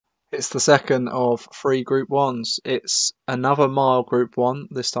It's the second of 3 Group 1s. It's another mile Group 1.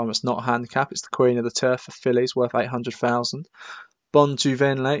 This time it's not handicap. It's the Queen of the Turf for fillies, worth 800,000. Bon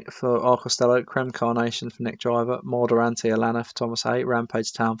Juvenile for R. Costello. Creme Carnation for Nick Driver. Morderante Alana for Thomas Hay.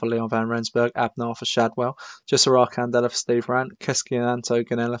 Rampage Town for Leon Van Rensburg. Abnar for Shadwell. Jessera Candela for Steve Rand. Keskianto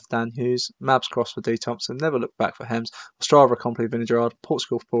Ganella for Dan Hughes. Mabs Cross for D. Thompson. Never Look Back for Hems. Ostrava Accompli Vinnie Gerard.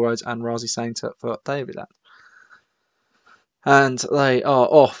 Portugal for Paul Rhodes. And Razi Sainter for Davyland. And they are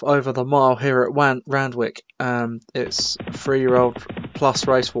off over the mile here at Randwick. It's 3-year-old plus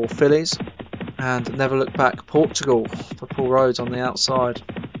race for fillies. And Never Look Back Portugal for Paul Rhodes on the outside.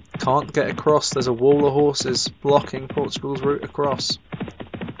 Can't get across. There's a wall of horses blocking Portugal's route across.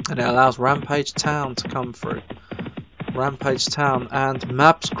 And it allows Rampage Town to come through. Rampage Town and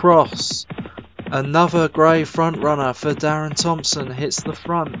Mabs Cross. Another grey front runner for Darren Thompson. Hits the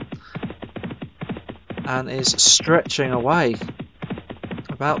front. And is stretching away.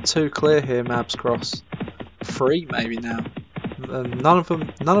 About 2 clear here, Mabs Cross. 3 maybe now. None of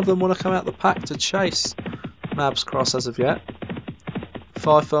them want to come out the pack to chase Mabs Cross as of yet.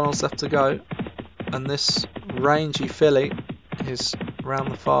 5 furlongs left to go, and this rangy filly is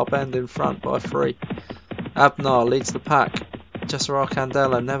round the far bend in front by 3. Abnar leads the pack. Jessera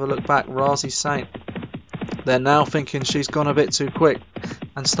Candela, Never Look Back, Razi Saint. They're now thinking she's gone a bit too quick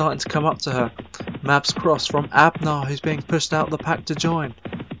and starting to come up to her. Mabs Cross from Abnar, who's being pushed out the pack to join.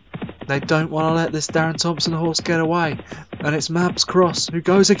 They don't want to let this Darren Thompson horse get away. And it's Mabs Cross who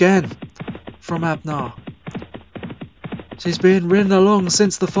goes again from Abnar. She's been ridden along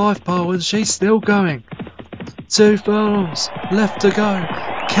since the 5 pole and she's still going. 2 furlongs left to go.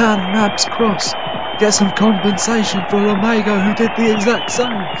 Can Mabs Cross get some compensation for Lamago, who did the exact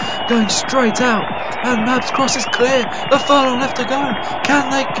same? Going straight out. And Mabs Cross is clear. A furlong left to go. Can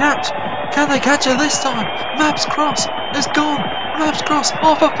they catch her this time? Mabs Cross is gone. Mabs Cross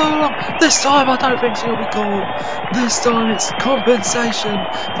off a furlong. This time I don't think she'll be caught. This time it's compensation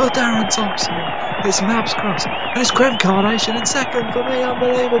for Darren Thompson. It's Mabs Cross. And it's Creme Carnation in second for me.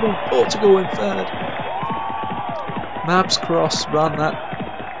 Unbelievable. Portugal in third. Mabs Cross run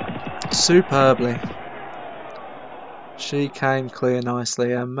that superbly. She came clear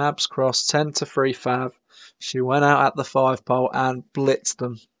nicely. And Mabs Cross 10-3 fav. She went out at the 5 pole and blitzed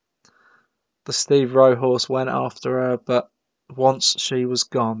them. The Steve Rowe horse went after her, but once she was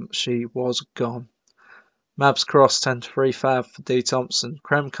gone, she was gone. Mabs Cross 10-3 fav for D. Thompson.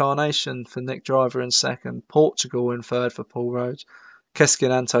 Creme Carnation for Nick Driver in second. Portugal in third for Paul Rhodes.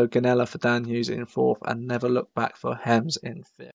 Keskianto Ganella for Dan Hughes in fourth. And Never Look Back for Hems in fifth.